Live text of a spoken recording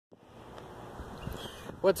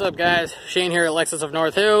What's up guys, Shane here at Lexus of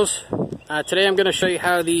North Hills. Today I'm going to show you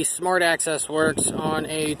how the Smart Access works on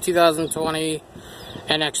a 2020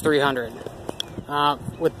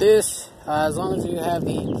 NX300. With this, as long as you have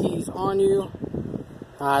the keys on you,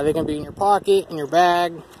 they can be in your pocket, in your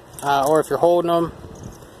bag, or if you're holding them,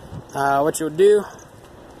 what you'll do,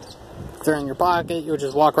 if they're in your pocket, you'll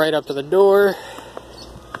just walk right up to the door.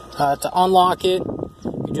 To unlock it,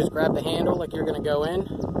 you just grab the handle like you're going to go in.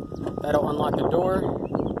 That'll unlock the door.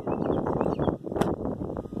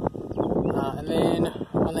 And then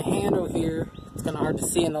on the handle here, it's kind of hard to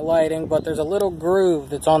see in the lighting, but there's a little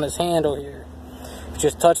groove that's on this handle here. You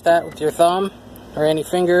just touch that with your thumb or any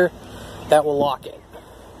finger, that will lock it.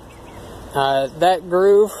 That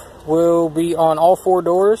groove will be on all four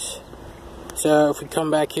doors. So if we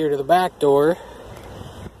come back here to the back door,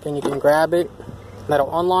 then you can grab it,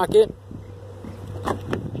 that'll unlock it.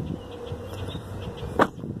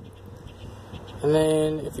 And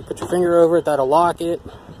then if you put your finger over it, that'll lock it.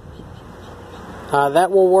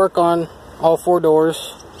 That will work on all four doors.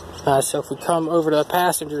 So if we come over to the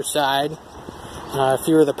passenger side, if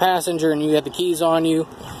you were the passenger and you had the keys on you,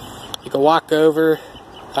 you can walk over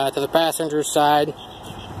to the passenger side.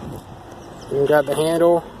 You can grab the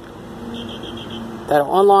handle.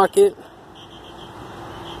 That'll unlock it.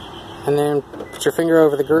 And then put your finger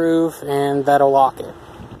over the groove and that'll lock it.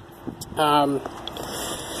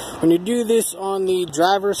 When you do this on the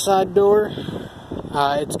driver's side door,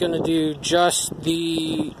 it's going to do just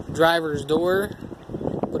the driver's door,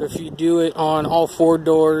 but if you do it on all four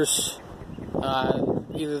doors,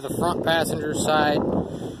 either the front passenger side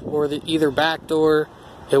or the either back door,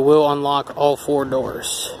 it will unlock all four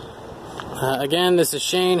doors. Again, this is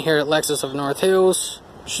Shane here at Lexus of North Hills,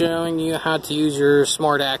 showing you how to use your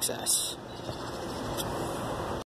Smart Access.